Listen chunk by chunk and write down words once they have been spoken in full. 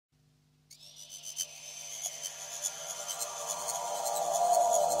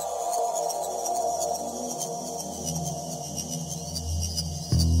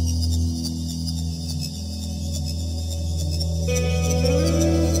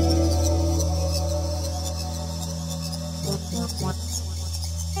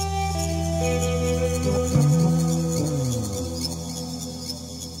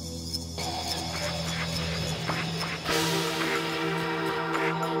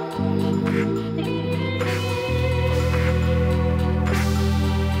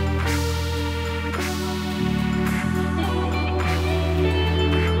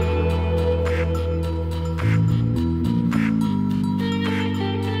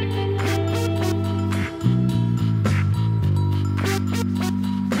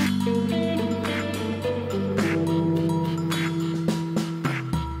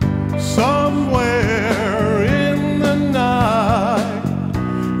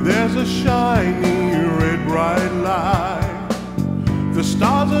There's a shiny red bright light. The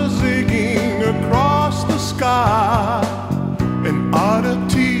stars are zigging across the sky. An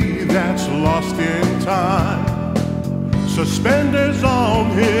oddity that's lost in time. Suspenders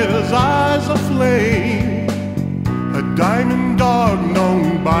on his eyes aflame. A diamond dog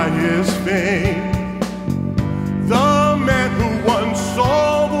known by his fame. The man who once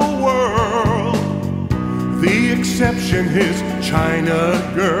saw the world. The exception, his China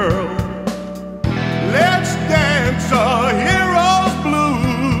girl. Let's dance a hero's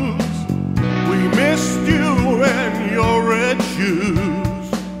blues. We missed you and your red shoes.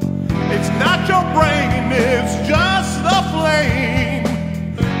 It's not your brain, it's just the flame.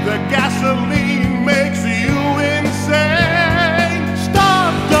 The gasoline makes you insane.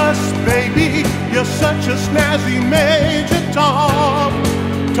 Stardust baby, you're such a snazzy Major Tom,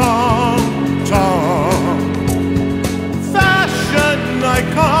 Tom, Tom. Fashion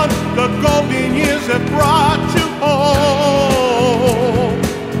icon, the golden years have brought you home.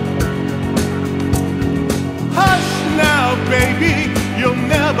 Hush now, baby, you'll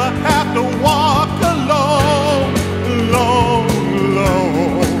never have to walk alone, alone,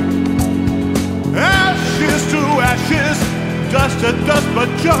 alone. Ashes to ashes, dust to dust, but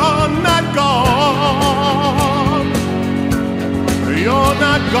you're not gone. You're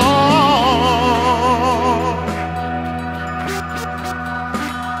not gone.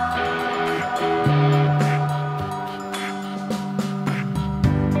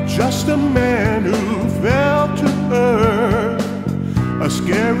 Just a man who fell to earth, a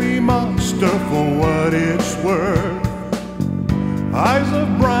scary monster for what it's worth. Eyes of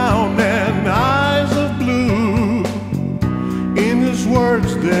brown and eyes of blue. In his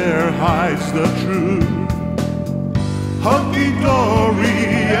words there hides the truth. Hunky-dory,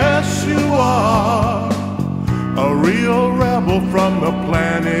 yes you are, a real rebel from the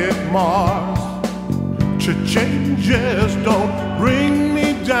planet Mars. Changes don't bring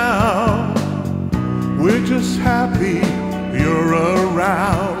me down. We're just happy you're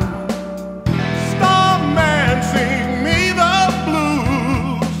around. Starman, sing me the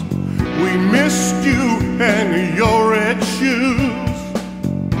blues. We missed you and your red shoes.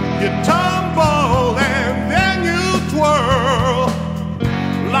 You tumble and then you twirl,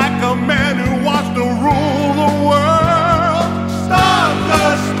 like a man who wants to rule the world.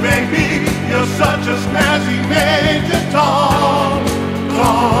 Stardust baby, you're such a snazzy Major Tom,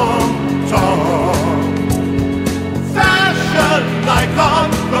 Tom, Tom. Fashion icon,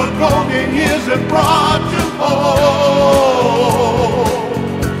 the golden years have brought you home.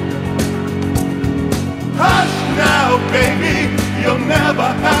 Hush now, baby, you'll never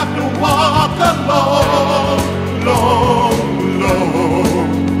have to walk alone, alone, alone.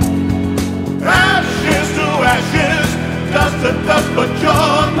 Ashes to ashes, dust to dust, but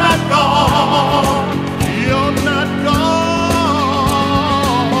you're not gone. You're not gone.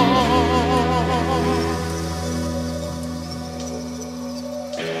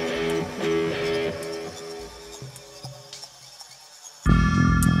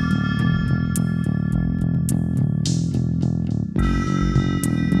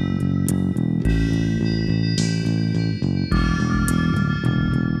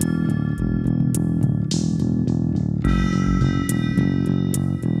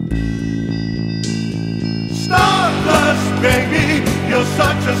 Baby, you're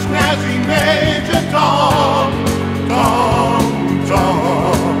such a snazzy Major Tom, Tom,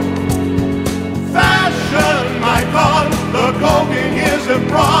 Tom. Fashion icon, the golden years have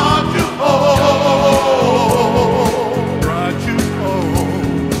brought